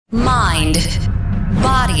Mind,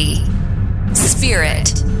 body, spirit.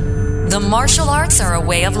 The martial arts are a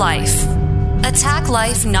way of life. Attack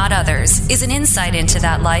Life, Not Others is an insight into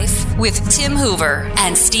that life with Tim Hoover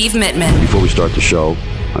and Steve Mittman. Before we start the show,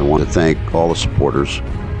 I want to thank all the supporters,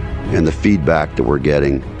 and the feedback that we're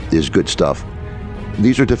getting is good stuff.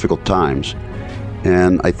 These are difficult times,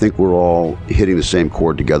 and I think we're all hitting the same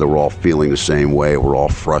chord together. We're all feeling the same way. We're all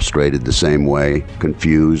frustrated the same way,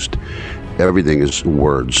 confused. Everything is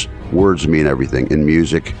words. Words mean everything in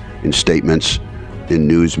music, in statements, in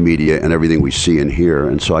news media, and everything we see and hear.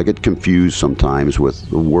 And so I get confused sometimes with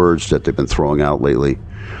the words that they've been throwing out lately.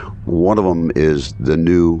 One of them is the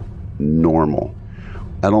new normal.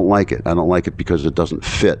 I don't like it. I don't like it because it doesn't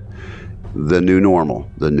fit. The new normal,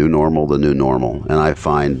 the new normal, the new normal. And I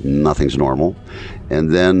find nothing's normal.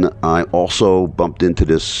 And then I also bumped into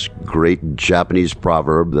this great Japanese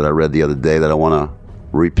proverb that I read the other day that I want to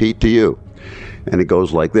repeat to you. And it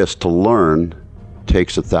goes like this: to learn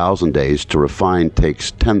takes 1,000 days, to refine takes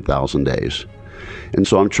 10,000 days. And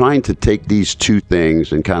so I'm trying to take these two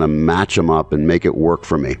things and kind of match them up and make it work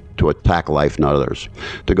for me to attack life, not others.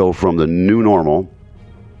 To go from the new normal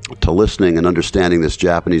to listening and understanding this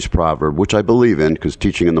Japanese proverb, which I believe in because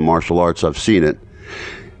teaching in the martial arts, I've seen it.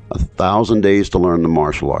 1,000 days to learn the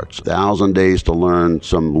martial arts, 1,000 days to learn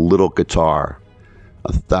some little guitar,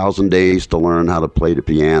 1,000 days to learn how to play the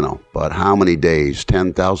piano. But how many days?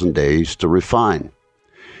 10,000 days to refine.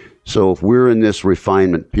 So if we're in this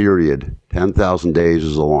refinement period, 10,000 days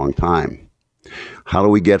is a long time. How do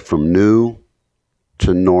we get from new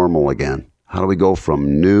to normal again? How do we go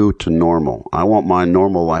from new to normal? I want my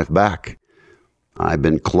normal life back. I've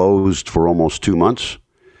been closed for almost 2 months,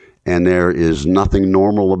 and there is nothing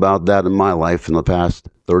normal about that in my life in the past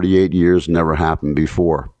 38 years. Never happened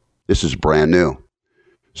before. This is brand new.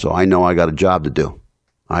 So I know I got a job to do.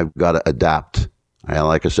 I've got to adapt.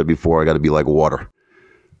 Like I said before, I got to be like water.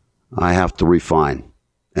 I have to refine,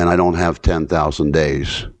 and I don't have 10,000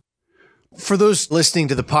 days. For those listening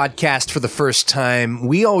to the podcast for the first time,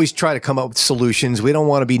 we always try to come up with solutions. We don't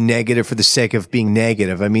want to be negative for the sake of being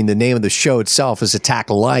negative. I mean, the name of the show itself is Attack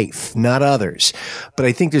Life, Not Others. But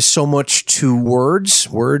I think there's so much to words.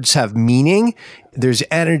 Words have meaning. There's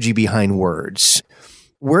energy behind words.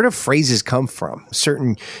 Where do phrases come from?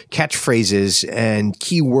 Certain catchphrases and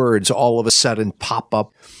keywords all of a sudden pop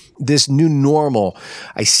up. This new normal,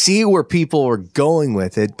 I see where people are going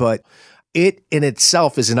with it, but it in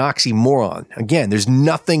itself is an oxymoron. Again, there's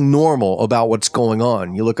nothing normal about what's going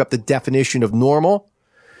on. You look up the definition of normal,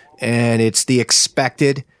 and it's the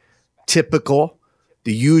expected, typical,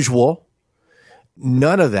 the usual.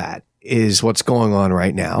 None of that is what's going on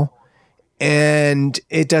right now. And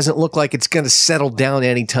it doesn't look like it's going to settle down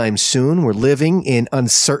anytime soon. We're living in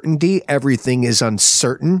uncertainty. Everything is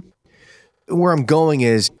uncertain. Where I'm going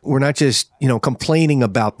is we're not just, complaining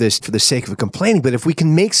about this for the sake of complaining, but if we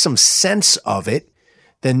can make some sense of it,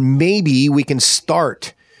 then maybe we can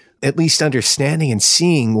start at least understanding and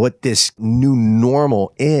seeing what this new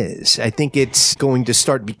normal is. I think it's going to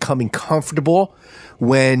start becoming comfortable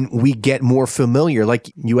when we get more familiar.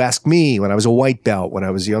 Like you asked me when I was a white belt, when I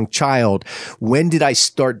was a young child, when did I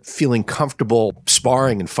start feeling comfortable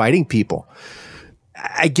sparring and fighting people?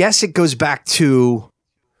 I guess it goes back to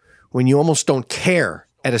when you almost don't care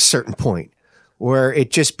at a certain point, where it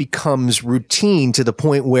just becomes routine to the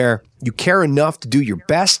point where you care enough to do your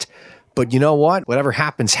best, but you know what? Whatever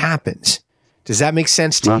happens, happens. Does that make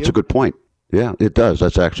sense to you? That's a good point. Yeah, it does.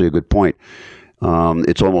 That's actually a good point.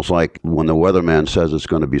 It's almost like when the weatherman says it's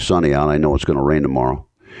going to be sunny out, I know it's going to rain tomorrow,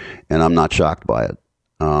 and I'm not shocked by it.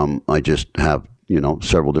 I just have,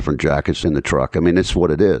 several different jackets in the truck. I mean, it's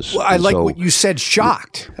what it is. Well, I like what you said,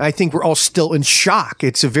 shocked. I think we're all still in shock.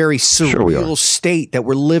 It's a very surreal state that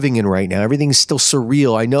we're living in right now. Everything's still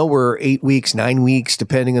surreal. I know we're 8 weeks, 9 weeks,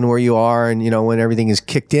 depending on where you are and, when everything is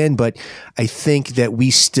kicked in. But I think that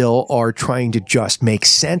we still are trying to just make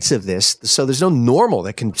sense of this. So there's no normal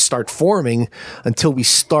that can start forming until we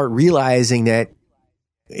start realizing that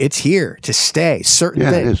it's here to stay. Certain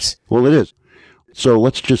things. It is. Well, it is. So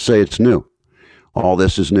let's just say it's new. All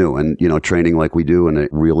this is new. And, training like we do in a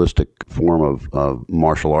realistic form of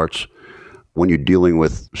martial arts, when you're dealing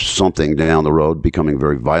with something down the road becoming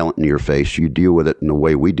very violent in your face, you deal with it in the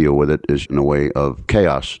way we deal with it is in a way of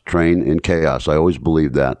chaos. Train in chaos. I always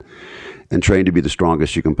believe that. And train to be the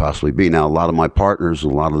strongest you can possibly be. Now, a lot of my partners, a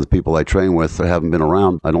lot of the people I train with haven't been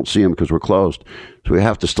around. I don't see them because we're closed. So we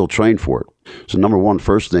have to still train for it. So number one,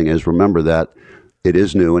 first thing is remember that it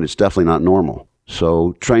is new and it's definitely not normal.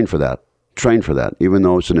 So train for that. Train for that. Even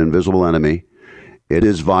though it's an invisible enemy, it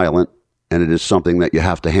is violent, and it is something that you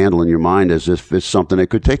have to handle in your mind as if it's something that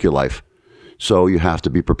could take your life. So you have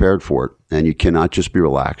to be prepared for it, and you cannot just be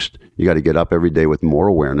relaxed. You got to get up every day with more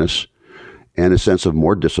awareness and a sense of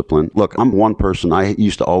more discipline. Look, I'm one person. I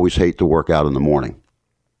used to always hate to work out in the morning.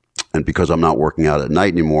 And because I'm not working out at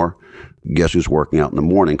night anymore, guess who's working out in the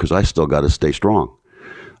morning? Because I still got to stay strong.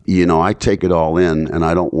 You know, I take it all in, and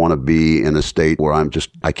I don't want to be in a state where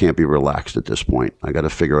I can't be relaxed at this point. I got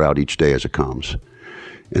to figure out each day as it comes.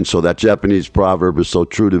 And so that Japanese proverb is so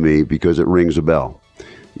true to me because it rings a bell.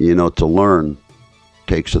 You know, to learn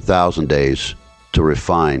takes 1,000 days. To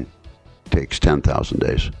refine takes 10,000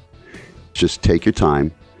 days. Just take your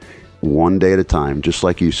time, one day at a time, just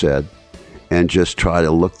like you said, and just try to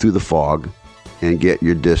look through the fog and get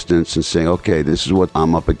your distance and say, okay, this is what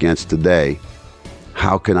I'm up against today.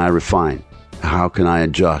 How can I refine? How can I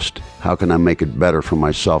adjust? How can I make it better for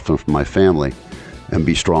myself and for my family and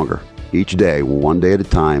be stronger? Each day, one day at a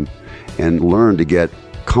time, and learn to get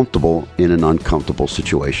comfortable in an uncomfortable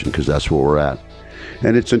situation, because that's where we're at.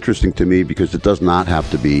 And it's interesting to me because it does not have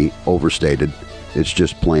to be overstated. It's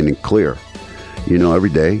just plain and clear. You know, every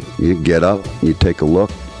day you get up, you take a look,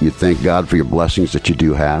 you thank God for your blessings that you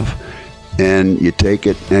do have, and you take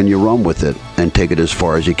it and you run with it and take it as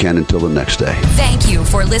far as you can until the next day. Thank you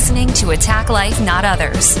for listening to Attack Life, Not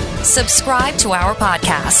Others. Subscribe to our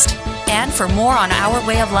podcast. And for more on our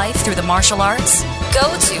way of life through the martial arts, go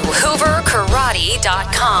to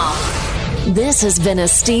hooverkarate.com. This has been a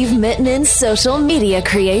Steve Mittinen social media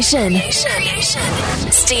creation.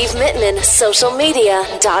 Steve Mittinen,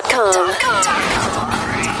 socialmedia.com.